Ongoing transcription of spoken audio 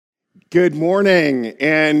Good morning.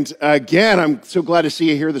 And again, I'm so glad to see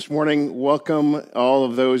you here this morning. Welcome all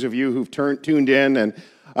of those of you who've tuned in. And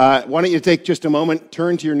why don't you take just a moment,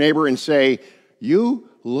 turn to your neighbor and say, "You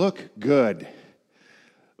look good."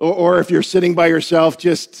 Or if you're sitting by yourself,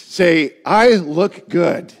 just say, "I look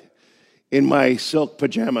good in my silk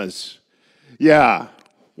pajamas." Yeah,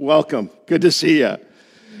 welcome. Good to see you.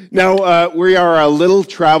 Now, we are a little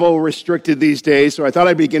travel restricted these days, so I thought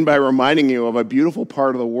I'd begin by reminding you of a beautiful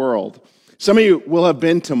part of the world. Some of you will have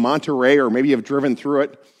been to Monterey, or maybe have driven through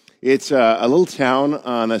it. It's a little town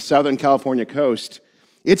on the Southern California coast.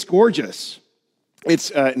 It's gorgeous.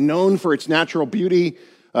 It's known for its natural beauty,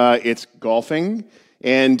 its golfing,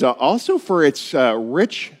 and also for its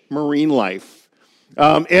rich marine life.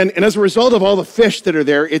 And as a result of all the fish that are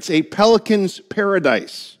there, it's a pelican's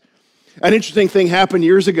paradise. An interesting thing happened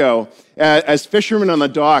years ago. As fishermen on the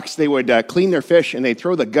docks, they would clean their fish and they'd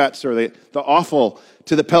throw the guts or the offal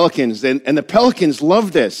to the pelicans. And the pelicans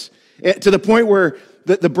loved this to the point where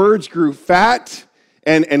the birds grew fat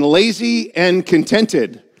and lazy and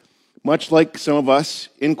contented, much like some of us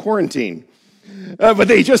in quarantine. But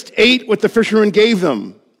they just ate what the fishermen gave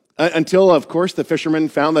them until, of course, the fishermen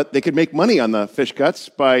found that they could make money on the fish guts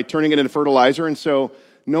by turning it into fertilizer. And so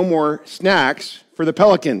no more snacks for the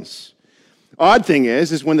pelicans. Odd thing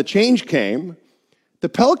is when the change came, the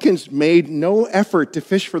pelicans made no effort to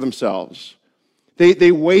fish for themselves.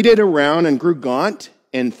 They waited around and grew gaunt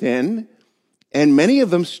and thin, and many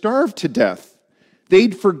of them starved to death.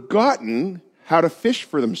 They'd forgotten how to fish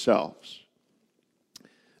for themselves.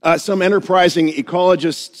 Some enterprising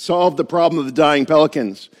ecologists solved the problem of the dying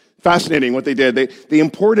pelicans. Fascinating what they did. They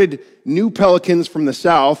imported new pelicans from the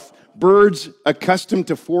south, birds accustomed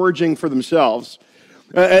to foraging for themselves.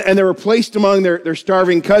 And they were placed among their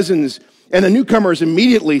starving cousins, and the newcomers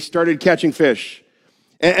immediately started catching fish.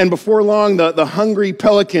 And before long, the hungry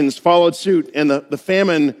pelicans followed suit, and the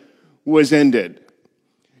famine was ended.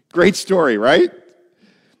 Great story, right?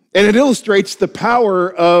 And it illustrates the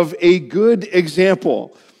power of a good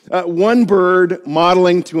example. One bird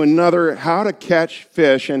modeling to another how to catch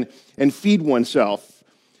fish and feed oneself.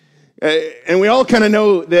 And we all kind of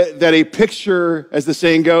know that a picture, as the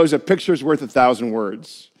saying goes, a picture is worth 1,000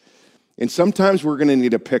 words. And sometimes we're going to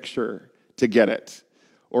need a picture to get it,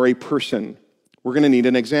 or a person. We're going to need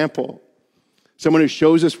an example. Someone who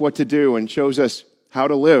shows us what to do and shows us how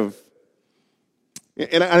to live.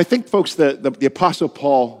 And I think, folks, the Apostle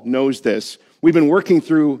Paul knows this. We've been working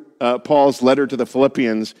through Paul's letter to the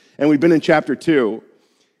Philippians, and we've been in chapter 2.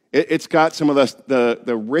 It's got some of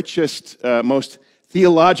the richest, most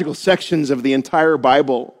theological sections of the entire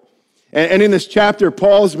Bible. And in this chapter,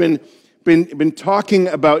 Paul's been talking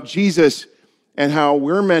about Jesus and how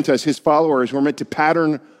we're meant, as his followers, we're meant to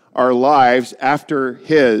pattern our lives after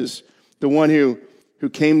his, the one who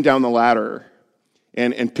came down the ladder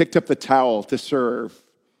and picked up the towel to serve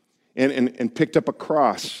and picked up a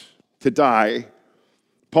cross to die.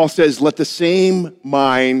 Paul says, "Let the same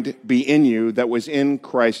mind be in you that was in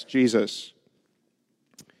Christ Jesus."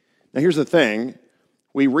 Now here's the thing.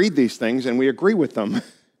 We read these things and we agree with them.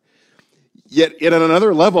 Yet at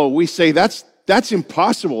another level, we say that's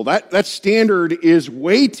impossible. That standard is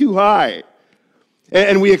way too high.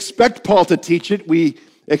 And we expect Paul to teach it. We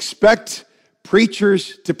expect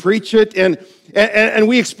preachers to preach it. And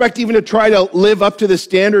we expect even to try to live up to the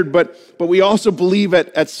standard. But we also believe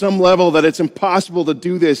at some level that it's impossible to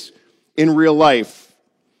do this in real life.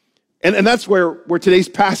 And that's where today's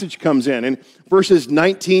passage comes in. In verses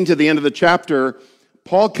 19 to the end of the chapter,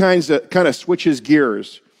 Paul kind of switches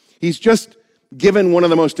gears. He's just given one of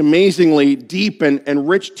the most amazingly deep and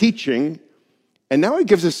rich teaching, and now he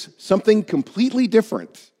gives us something completely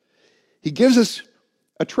different. He gives us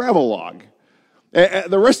a travel log.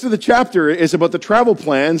 The rest of the chapter is about the travel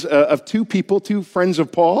plans of two people, two friends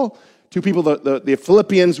of Paul, two people the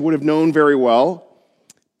Philippians would have known very well,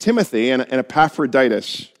 Timothy and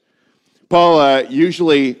Epaphroditus. Paul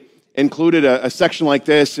usually included a section like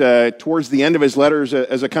this towards the end of his letters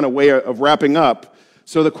as a kind of way of wrapping up.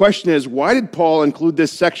 So the question is, why did Paul include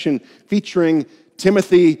this section featuring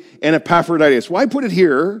Timothy and Epaphroditus? Why put it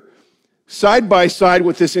here side by side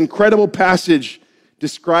with this incredible passage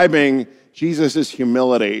describing Jesus'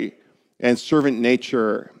 humility and servant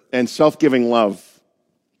nature and self-giving love?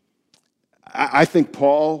 I think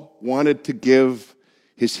Paul wanted to give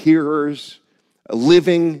his hearers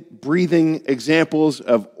living, breathing examples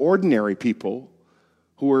of ordinary people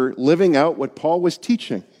who were living out what Paul was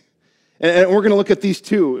teaching. And we're going to look at these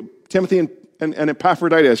two, Timothy and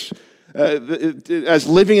Epaphroditus, as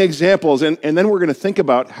living examples. And then we're going to think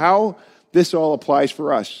about how this all applies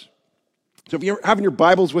for us. So if you're having your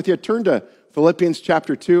Bibles with you, turn to Philippians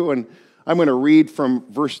chapter 2, and I'm going to read from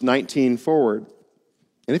verse 19 forward.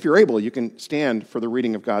 And if you're able, you can stand for the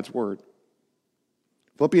reading of God's word.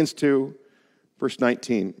 Philippians 2, verse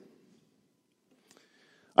 19.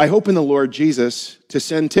 I hope in the Lord Jesus to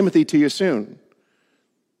send Timothy to you soon,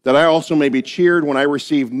 that I also may be cheered when I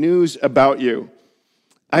receive news about you.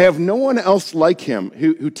 I have no one else like him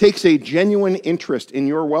who takes a genuine interest in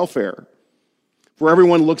your welfare. For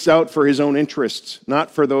everyone looks out for his own interests,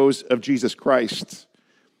 not for those of Jesus Christ.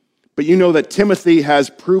 But you know that Timothy has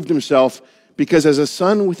proved himself, because as a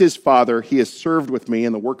son with his father, he has served with me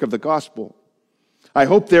in the work of the gospel. I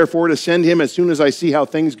hope, therefore, to send him as soon as I see how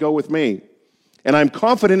things go with me. And I'm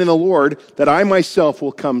confident in the Lord that I myself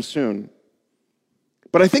will come soon.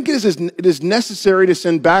 But I think it is necessary to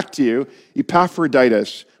send back to you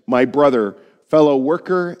Epaphroditus, my brother, fellow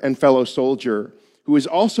worker and fellow soldier, who is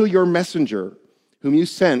also your messenger, whom you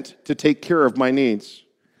sent to take care of my needs.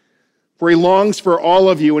 For he longs for all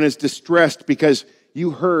of you and is distressed because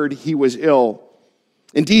you heard he was ill.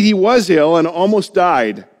 Indeed, he was ill and almost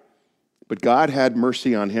died. But God had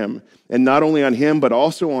mercy on him, and not only on him, but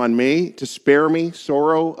also on me, to spare me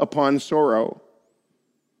sorrow upon sorrow.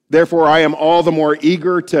 Therefore, I am all the more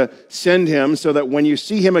eager to send him, so that when you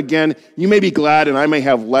see him again, you may be glad and I may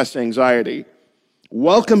have less anxiety.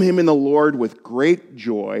 Welcome him in the Lord with great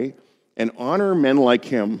joy, and honor men like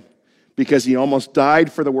him, because he almost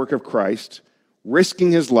died for the work of Christ,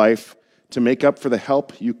 risking his life to make up for the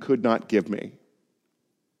help you could not give me.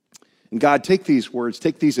 And God, take these words,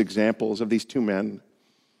 take these examples of these two men,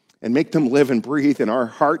 and make them live and breathe in our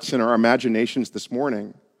hearts and our imaginations this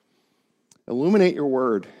morning. Illuminate your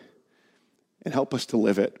word and help us to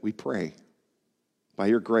live it, we pray, by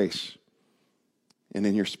your grace and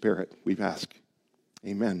in your spirit, we ask.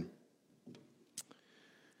 Amen.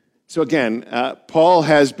 So again, Paul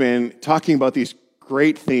has been talking about these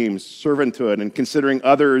great themes, servanthood and considering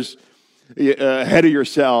others ahead of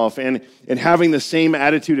yourself and having the same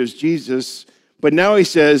attitude as Jesus. But now he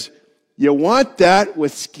says, you want that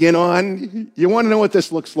with skin on? You want to know what this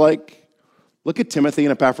looks like? Look at Timothy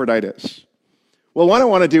and Epaphroditus. Well, what I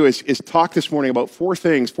want to do is talk this morning about four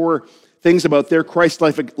things about their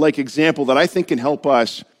Christ-like example that I think can help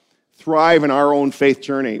us thrive in our own faith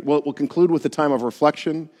journey. We'll conclude with a time of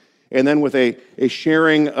reflection and then with a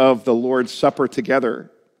sharing of the Lord's Supper together.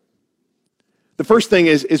 The first thing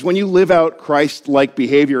is when you live out Christ-like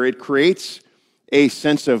behavior, it creates a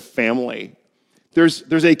sense of family.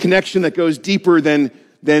 There's a connection that goes deeper than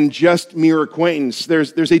just mere acquaintance.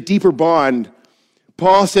 There's a deeper bond.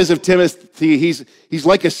 Paul says of Timothy, he's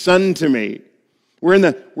like a son to me. We're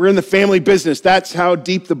in the family business. That's how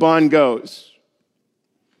deep the bond goes.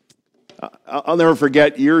 I'll never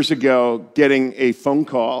forget years ago getting a phone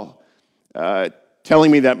call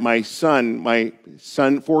telling me that my son,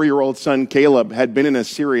 4-year-old son Caleb, had been in a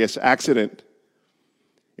serious accident.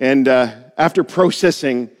 And after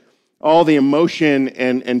processing all the emotion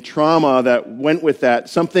and trauma that went with that,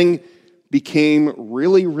 something became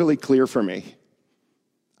really, really clear for me.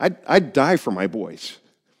 I'd die for my boys.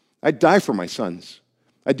 I'd die for my sons.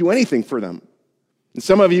 I'd do anything for them. And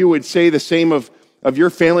some of you would say the same of your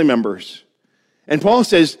family members. And Paul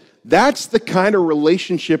says, that's the kind of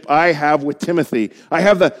relationship I have with Timothy. I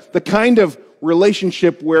have the kind of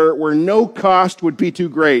relationship where no cost would be too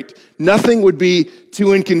great. Nothing would be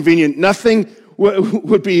too inconvenient. Nothing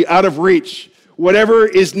would be out of reach. Whatever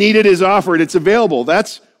is needed is offered. It's available.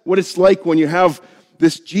 That's what it's like when you have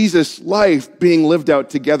this Jesus life being lived out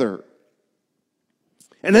together.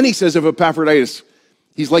 And then he says of Epaphroditus,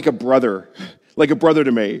 he's like a brother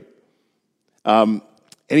to me.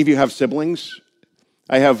 Any of you have siblings?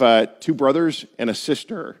 I have 2 brothers and a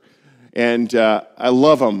sister, and I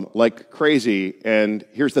love them like crazy. And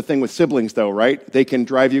here's the thing with siblings, though, right? They can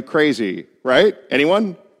drive you crazy, right?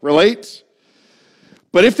 Anyone relate?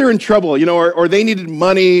 But if they're in trouble, or they needed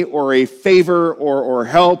money or a favor or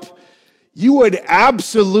help, you would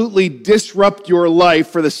absolutely disrupt your life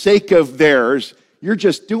for the sake of theirs. You're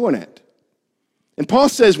just doing it. And Paul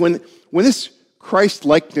says when this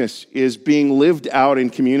Christ-likeness is being lived out in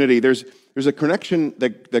community, there's a connection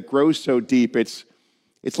that grows so deep. It's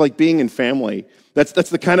like being in family. That's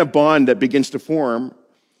the kind of bond that begins to form.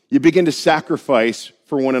 You begin to sacrifice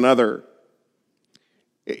for one another.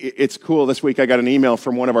 It's cool. This week I got an email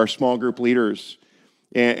from one of our small group leaders,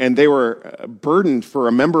 and they were burdened for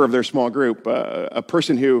a member of their small group, a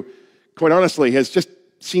person who, quite honestly, has just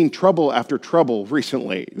seen trouble after trouble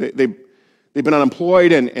recently. They've been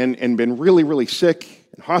unemployed and been really, really sick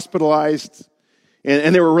and hospitalized.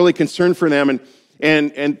 And they were really concerned for them.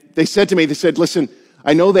 And they said to me, listen,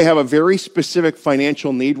 I know they have a very specific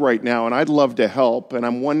financial need right now, and I'd love to help. And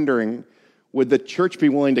I'm wondering, would the church be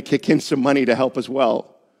willing to kick in some money to help as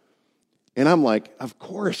well? And I'm like, of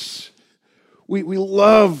course. We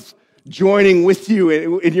love joining with you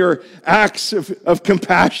in your acts of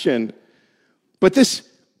compassion. But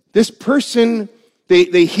this person,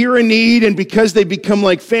 they hear a need, and because they become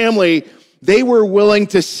like family, they were willing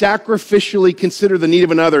to sacrificially consider the need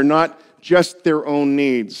of another, not just their own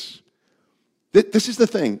needs. This is the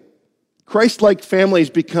thing. Christ-like families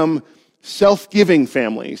become self-giving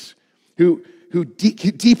families who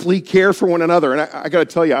deeply care for one another. And I got to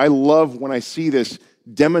tell you, I love when I see this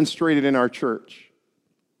demonstrated in our church.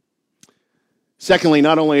 Secondly,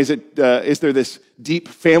 not only is there this deep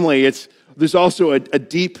family, there's also a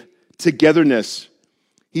deep togetherness.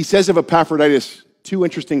 He says of Epaphroditus two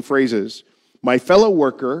interesting phrases: my fellow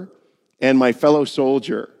worker and my fellow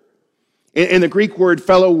soldier. In the Greek word,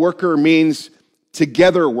 fellow worker means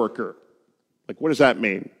together worker. Like, what does that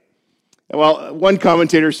mean? Well, one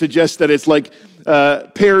commentator suggests that it's like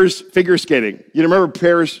pairs figure skating. You remember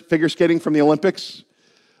pairs figure skating from the Olympics?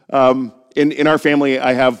 In our family,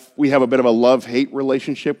 we have a bit of a love-hate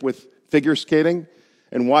relationship with figure skating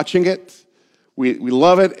and watching it. We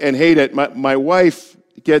love it and hate it. My wife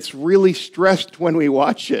gets really stressed when we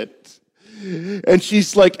watch it. And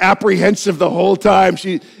she's like apprehensive the whole time.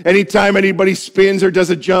 Anytime anybody spins or does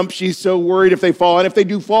a jump, she's so worried if they fall. And if they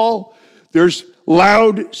do fall, there's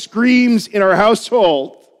loud screams in our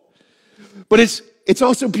household. But it's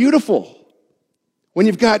also beautiful when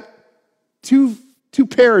you've got two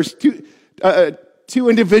pairs, two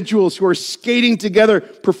individuals who are skating together,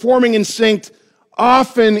 performing in sync,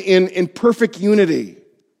 often in perfect unity.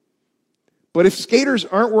 But if skaters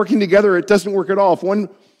aren't working together, it doesn't work at all. If one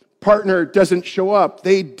partner doesn't show up,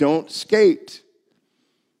 they don't skate.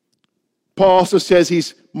 Paul also says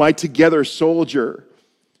he's my together soldier.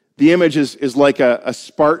 The image is like a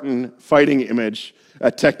Spartan fighting image,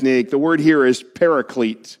 a technique. The word here is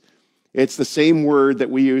paraclete. It's the same word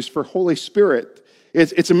that we use for Holy Spirit.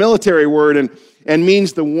 It's a military word and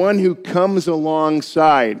means the one who comes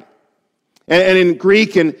alongside. And in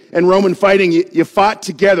Greek and Roman fighting, you fought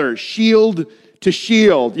together, shield to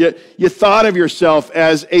shield. You thought of yourself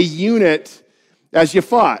as a unit as you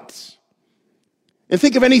fought. And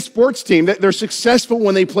think of any sports team. They're successful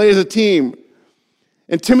when they play as a team.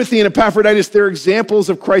 And Timothy and Epaphroditus, they're examples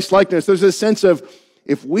of Christ-likeness. There's a sense of,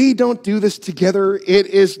 if we don't do this together, it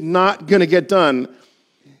is not going to get done.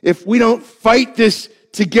 If we don't fight this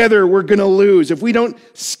together, we're going to lose. If we don't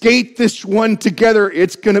skate this one together,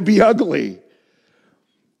 it's going to be ugly.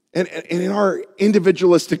 And in our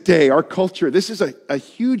individualistic day, our culture, this is a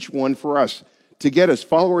huge one for us to get as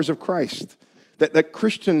followers of Christ. That the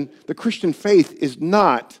Christian faith is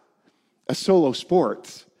not a solo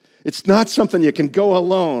sport. It's not something you can go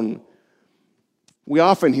alone. We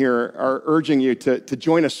often here are urging you to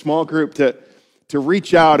join a small group, to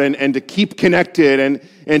reach out and to keep connected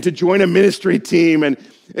and to join a ministry team. And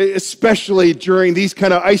especially during these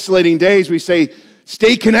kind of isolating days, we say,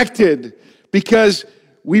 stay connected, because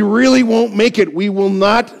we really won't make it. We will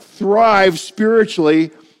not thrive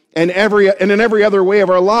spiritually and in every other way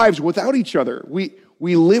of our lives without each other. We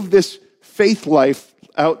live this faith life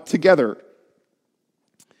out together.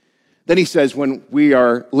 Then he says, when we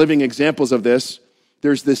are living examples of this,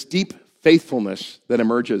 there's this deep faithfulness that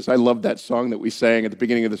emerges. I love that song that we sang at the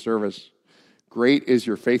beginning of the service. Great is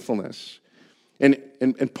your faithfulness.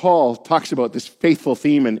 And Paul talks about this faithful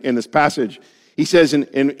theme in this passage. He says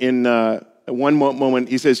in one moment,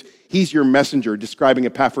 he says, he's your messenger, describing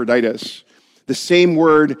Epaphroditus. The same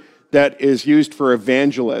word that is used for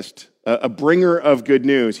evangelist, a bringer of good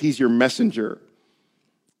news. He's your messenger.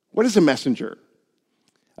 What is a messenger?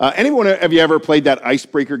 Anyone, have you ever played that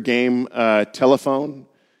icebreaker game, telephone?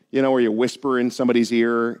 You know, where you whisper in somebody's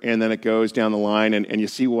ear and then it goes down the line and you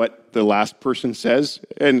see what the last person says.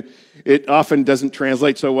 And it often doesn't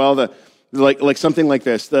translate so well. Like something like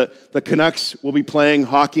this. The Canucks will be playing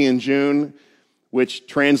hockey in June, which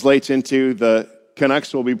translates into the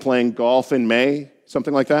Canucks will be playing golf in May,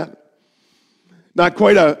 something like that. Not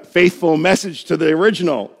quite a faithful message to the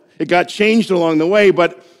original. It got changed along the way,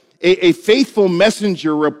 but a faithful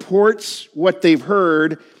messenger reports what they've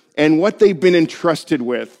heard and what they've been entrusted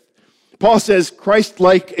with. Paul says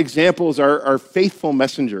Christ-like examples are faithful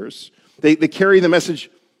messengers. They carry the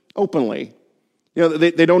message openly. You know,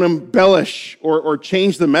 they don't embellish or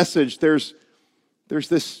change the message. There's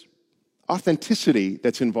this authenticity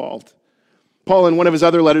that's involved. Paul, in one of his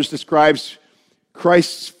other letters, describes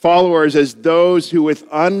Christ's followers as those who with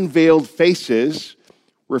unveiled faces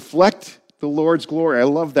reflect the Lord's glory. I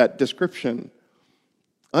love that description.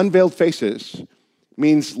 Unveiled faces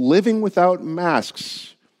means living without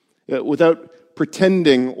masks, without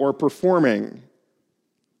pretending or performing.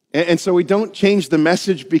 And so we don't change the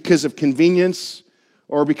message because of convenience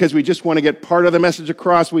or because we just want to get part of the message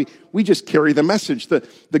across. We just carry the message,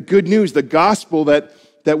 the good news, the gospel that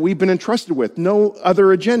we've been entrusted with. No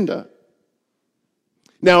other agenda.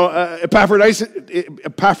 Now,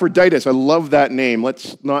 Epaphroditus, I love that name.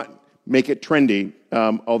 Let's not make it trendy,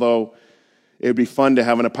 although it would be fun to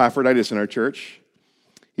have an Epaphroditus in our church.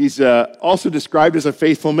 He's also described as a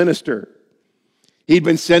faithful minister. He'd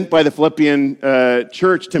been sent by the Philippian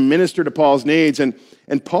church to minister to Paul's needs, and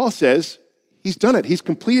Paul says he's done it. He's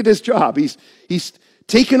completed his job. He's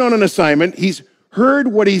taken on an assignment. He's heard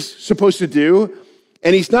what he's supposed to do,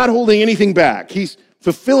 and he's not holding anything back. He's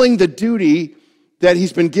fulfilling the duty that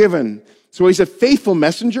he's been given. So he's a faithful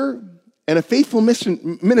messenger and a faithful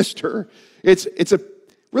minister. It's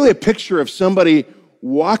really a picture of somebody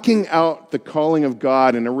walking out the calling of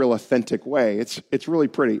God in a real authentic way. It's really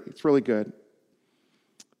pretty. It's really good.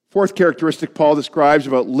 Fourth characteristic Paul describes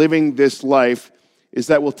about living this life is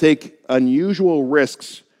that we'll take unusual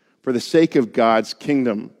risks for the sake of God's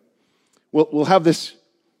kingdom. We'll have this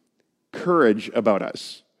courage about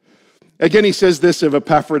us. Again, he says this of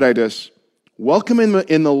Epaphroditus: welcome him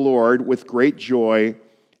in the Lord with great joy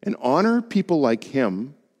and honor people like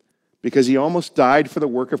him because he almost died for the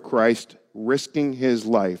work of Christ, risking his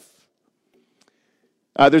life.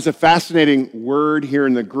 There's a fascinating word here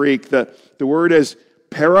in the Greek. The word is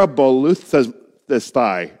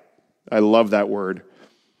paraboleuthestai. I love that word.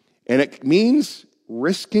 And it means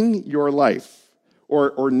risking your life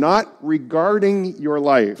or not regarding your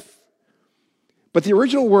life. But the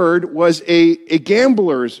original word was a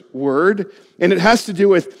gambler's word, and it has to do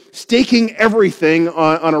with staking everything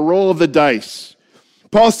on a roll of the dice.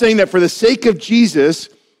 Paul's saying that for the sake of Jesus,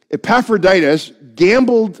 Epaphroditus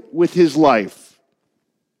gambled with his life.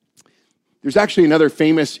 There's actually another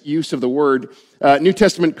famous use of the word. New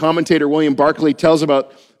Testament commentator William Barclay tells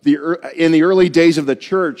about in the early days of the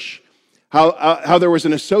church how there was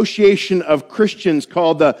an association of Christians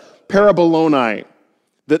called the Paraboloni,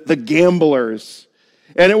 the gamblers.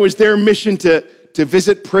 And it was their mission to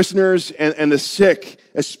visit prisoners and the sick,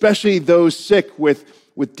 especially those sick with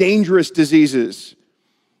dangerous diseases.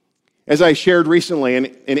 As I shared recently,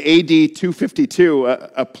 in AD 252,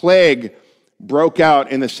 a plague broke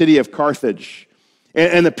out in the city of Carthage.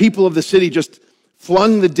 And the people of the city just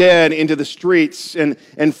flung the dead into the streets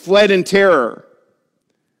and fled in terror.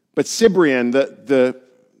 But Cyprian, the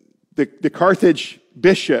Carthage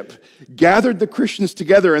bishop, gathered the Christians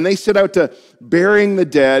together, and they set out to burying the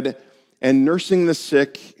dead and nursing the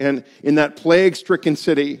sick and in that plague-stricken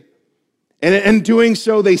city. And in doing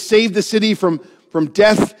so, they saved the city from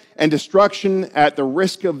death and destruction at the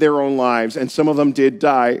risk of their own lives, and some of them did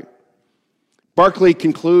die. Barclay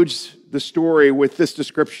concludes the story with this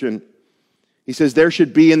description. He says, there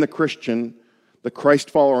should be in the Christian, the Christ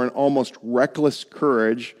follower, an almost reckless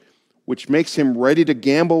courage, which makes him ready to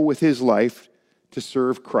gamble with his life to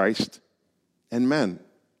serve Christ and men.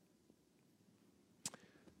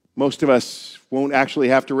 Most of us won't actually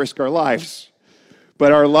have to risk our lives,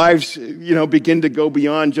 but our lives, begin to go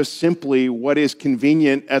beyond just simply what is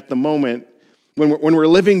convenient at the moment. When we're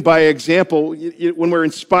living by example, when we're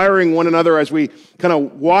inspiring one another as we kind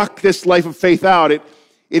of walk this life of faith out, it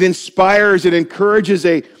inspires, it encourages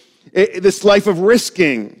this life of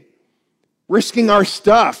risking our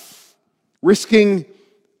stuff, risking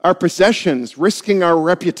our possessions, risking our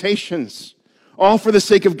reputations, all for the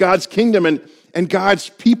sake of God's kingdom and God's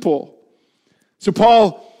people. So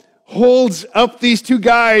Paul holds up these two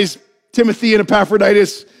guys, Timothy and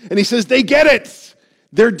Epaphroditus, and he says, they get it.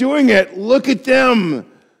 They're doing it. Look at them.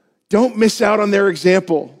 Don't miss out on their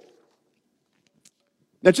example.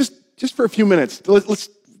 Now, just for a few minutes,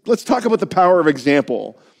 let's talk about the power of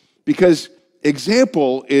example, because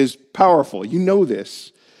example is powerful. You know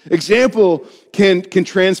this. Example can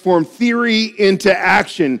transform theory into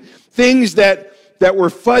action. Things that were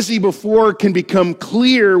fuzzy before can become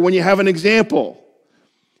clear when you have an example.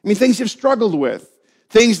 I mean, things you've struggled with,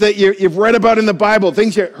 things that you've read about in the Bible,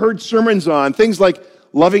 things you heard sermons on, things like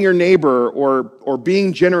loving your neighbor or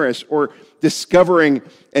being generous or discovering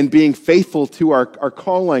and being faithful to our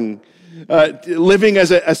calling. Living as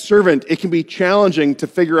a servant, it can be challenging to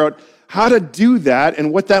figure out how to do that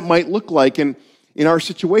and what that might look like in our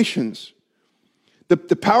situations.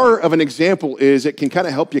 The power of an example is it can kind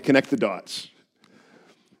of help you connect the dots.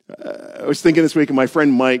 I was thinking this week of my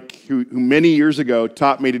friend Mike, who many years ago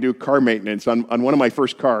taught me to do car maintenance on one of my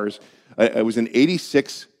first cars. It was an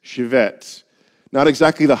 86 Chevette. Not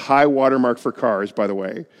exactly the high watermark for cars, by the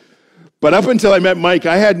way. But up until I met Mike,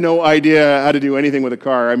 I had no idea how to do anything with a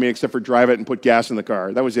car, except for drive it and put gas in the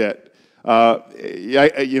car. That was it.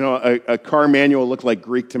 A car manual looked like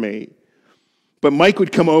Greek to me. But Mike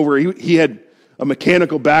would come over. He had a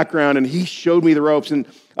mechanical background, and he showed me the ropes, and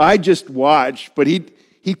I just watched. But he'd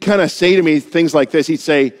kind of say to me things like this. He'd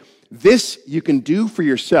say, "This you can do for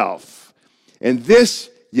yourself, and this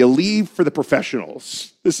you leave for the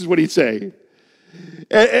professionals." This is what he'd say.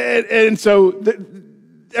 And so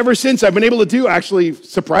ever since, I've been able to do, actually,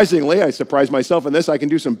 surprisingly, I surprised myself in this, I can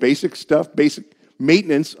do some basic stuff, basic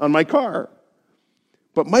maintenance on my car.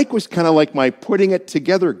 But Mike was kind of like my putting it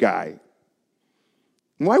together guy.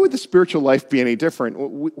 Why would the spiritual life be any different?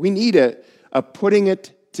 We need a putting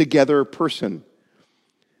it together person.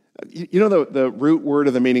 You know the root word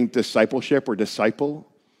of the meaning discipleship or disciple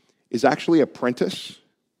is actually apprentice.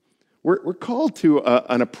 We're called to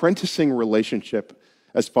an apprenticing relationship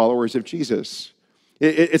as followers of Jesus.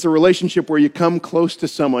 It's a relationship where you come close to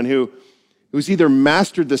someone who's either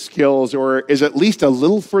mastered the skills or is at least a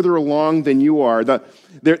little further along than you are.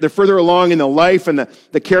 They're further along in the life and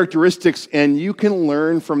the characteristics, and you can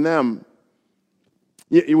learn from them.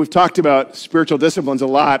 We've talked about spiritual disciplines a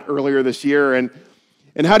lot earlier this year, and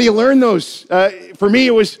how do you learn those? For me,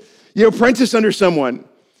 it was you apprentice under someone.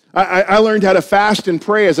 I learned how to fast and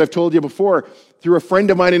pray, as I've told you before, through a friend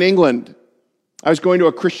of mine in England. I was going to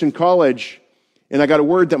a Christian college, and I got a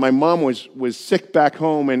word that my mom was sick back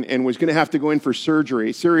home and was going to have to go in for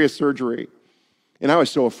surgery, serious surgery. And I was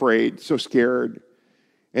so afraid, so scared.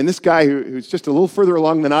 And this guy who's just a little further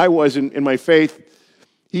along than I was in my faith,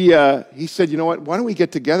 he said, "You know what, why don't we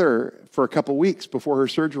get together for a couple weeks before her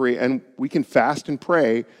surgery, and we can fast and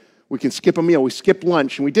pray. We can skip a meal. We skipped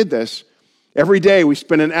lunch," and we did this. Every day we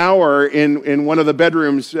spent an hour in one of the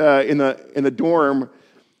bedrooms in the dorm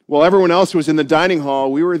while everyone else was in the dining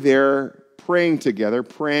hall. We were there praying together,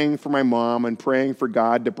 praying for my mom and praying for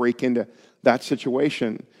God to break into that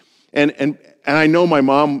situation. And I know my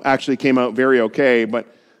mom actually came out very okay,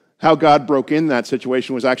 but how God broke in that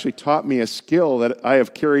situation was actually taught me a skill that I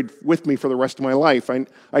have carried with me for the rest of my life.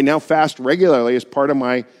 I now fast regularly as part of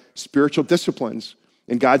my spiritual disciplines,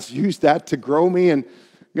 and God's used that to grow me and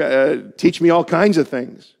teach me all kinds of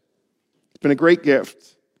things. It's been a great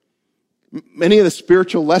gift. Many of the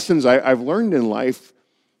spiritual lessons I've learned in life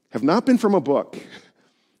have not been from a book.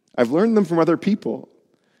 I've learned them from other people.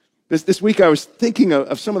 This week I was thinking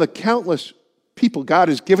of some of the countless people God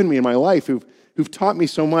has given me in my life who've taught me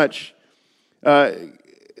so much. I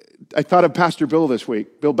thought of Pastor Bill this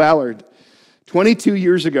week, Bill Ballard. 22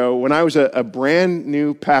 years ago, when I was a brand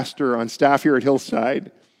new pastor on staff here at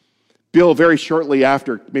Hillside, Bill, very shortly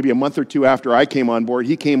after, maybe a month or two after I came on board,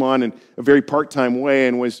 he came on in a very part-time way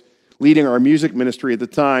and was leading our music ministry at the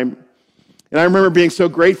time. And I remember being so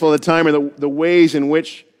grateful at the time of the ways in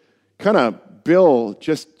which kind of Bill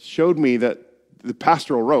just showed me that the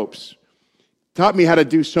pastoral ropes, taught me how to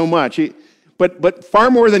do so much. But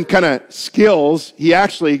far more than kind of skills, he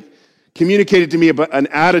actually communicated to me about an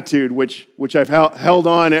attitude which I've held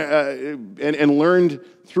on and learned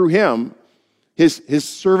through him. His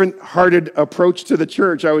servant-hearted approach to the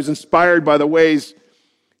church. I was inspired by the ways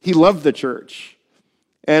he loved the church,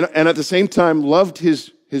 and at the same time loved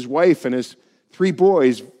his wife and his 3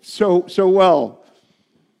 boys so well.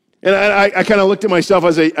 And I kind of looked at myself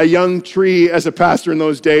as a young tree as a pastor in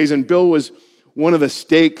those days, and Bill was one of the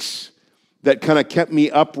stakes that kind of kept me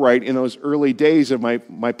upright in those early days of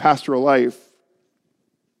my pastoral life.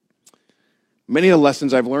 Many of the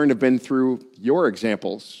lessons I've learned have been through your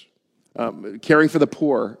examples. Caring for the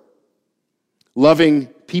poor, loving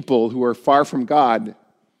people who are far from God,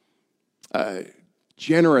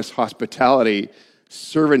 generous hospitality,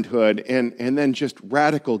 servanthood, and then just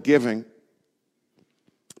radical giving.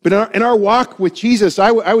 But in our walk with Jesus,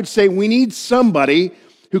 I would say we need somebody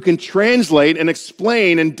who can translate and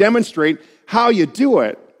explain and demonstrate how you do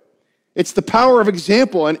it. It's the power of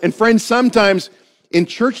example. And friends, sometimes in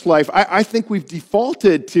church life, I think we've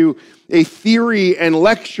defaulted to a theory and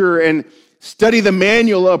lecture and study the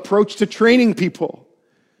manual approach to training people.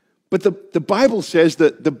 But the Bible says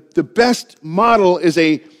that the best model is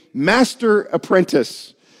a master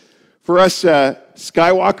apprentice. For us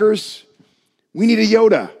Skywalkers, we need a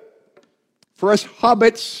Yoda. For us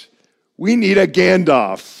hobbits, we need a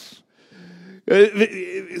Gandalf.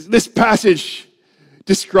 This passage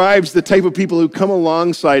describes the type of people who come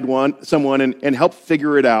alongside someone and help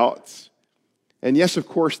figure it out. And yes, of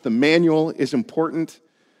course, the manual is important,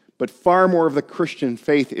 but far more of the Christian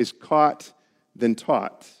faith is caught than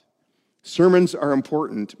taught. Sermons are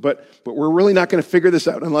important, but we're really not going to figure this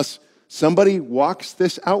out unless somebody walks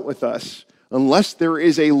this out with us, unless there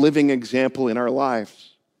is a living example in our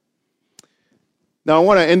lives. Now, I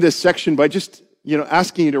want to end this section by just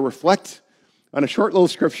asking you to reflect on a short little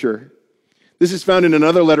scripture. This is found in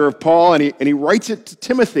another letter of Paul, and he writes it to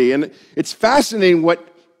Timothy. And it's fascinating what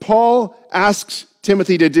Paul asks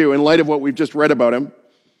Timothy to do in light of what we've just read about him.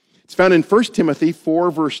 It's found in 1 Timothy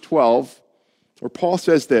 4, verse 12, where Paul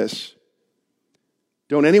says this,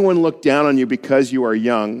 "Don't anyone look down on you because you are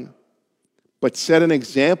young, but set an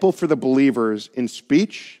example for the believers in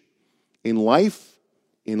speech, in life,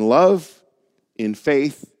 in love, in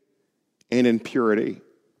faith, and in purity."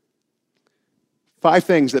 5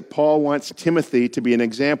 things that Paul wants Timothy to be an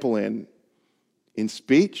example in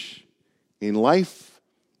speech, in life,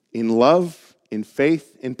 in love, in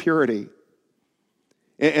faith, in purity.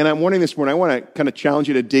 And I'm wondering this morning, I want to kind of challenge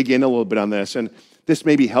you to dig in a little bit on this, and this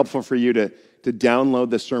may be helpful for you to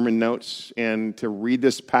download the sermon notes and to read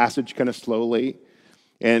this passage kind of slowly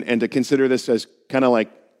and to consider this as kind of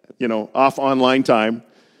like, off online time.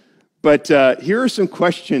 But here are some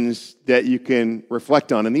questions that you can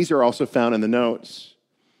reflect on, and these are also found in the notes.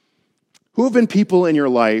 Who have been people in your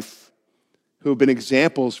life who have been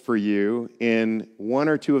examples for you in one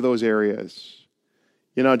or two of those areas?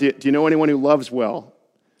 Do you know anyone who loves well?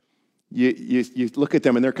 You look at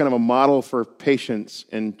them, and they're kind of a model for patience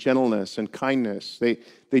and gentleness and kindness.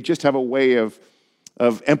 They just have a way of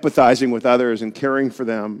empathizing with others and caring for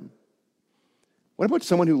them. What about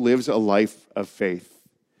someone who lives a life of faith?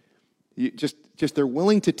 They're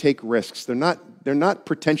willing to take risks. They're not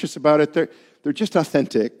pretentious about it. They're just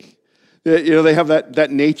authentic. They have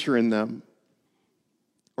that nature in them.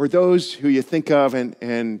 Or those who you think of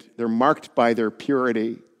and they're marked by their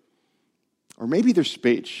purity, or maybe their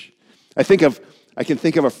speech. I can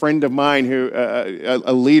think of a friend of mine who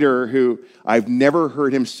a leader who I've never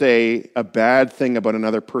heard him say a bad thing about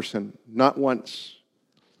another person, not once.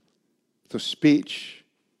 So speech,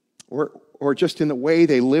 or just in the way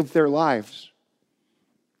they live their lives.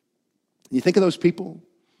 You think of those people?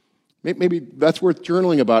 Maybe that's worth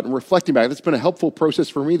journaling about and reflecting back. That's been a helpful process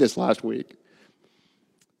for me this last week.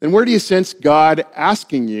 And where do you sense God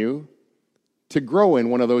asking you to grow in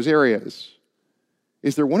one of those areas?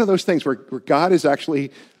 Is there one of those things where God is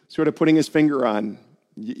actually sort of putting his finger on?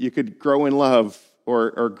 You could grow in love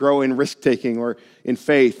or grow in risk-taking or in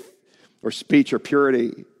faith or speech or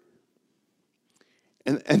purity.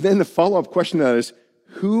 And then the follow-up question to that is,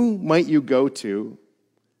 who might you go to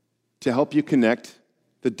help you connect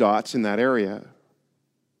the dots in that area?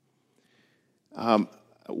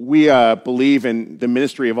 We believe in the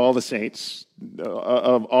ministry of all the saints,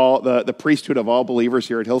 of all the priesthood of all believers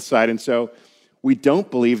here at Hillside, and so we don't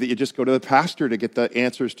believe that you just go to the pastor to get the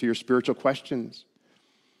answers to your spiritual questions.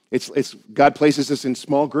 It's God places us in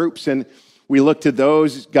small groups, and we look to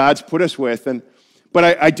those God's put us with.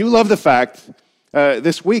 But I do love the fact,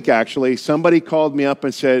 this week actually, somebody called me up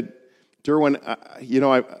and said, "Durwin,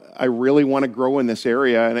 I really want to grow in this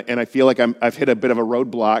area, and I feel like I've hit a bit of a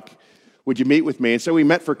roadblock. Would you meet with me?" And so we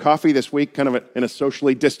met for coffee this week, kind of in a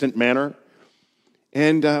socially distant manner.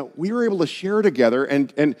 And we were able to share together,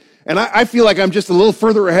 and I feel like I'm just a little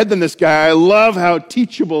further ahead than this guy. I love how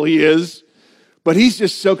teachable he is, but he's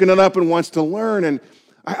just soaking it up and wants to learn. And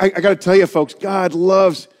I got to tell you, folks, God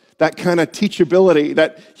loves that kind of teachability,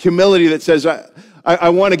 that humility that says, I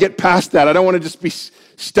want to get past that. I don't want to just be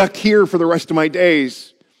stuck here for the rest of my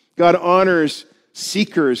days. God honors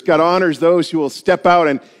seekers. God honors those who will step out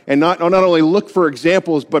and not only look for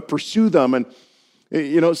examples, but pursue them. And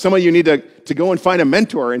some of you need to go and find a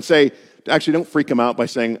mentor and say, actually, don't freak them out by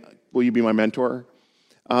saying, "Will you be my mentor?"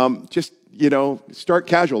 Just, start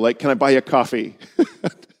casual. Like, "Can I buy you a coffee?"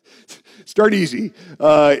 Start easy.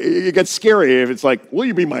 It gets scary if it's like, "Will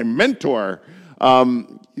you be my mentor?"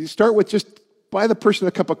 You start with just buy the person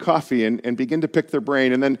a cup of coffee and begin to pick their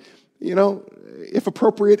brain. And then, if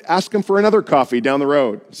appropriate, ask them for another coffee down the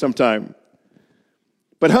road sometime.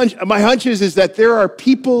 But my hunch is that there are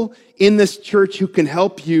people in this church who can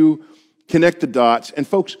help you connect the dots. And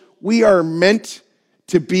folks, we are meant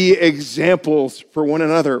to be examples for one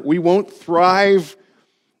another. We won't thrive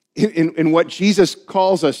in what Jesus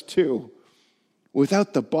calls us to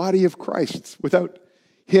without the body of Christ, without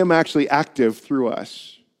him actually active through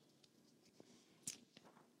us.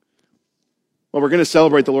 Well, we're going to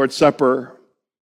celebrate the Lord's Supper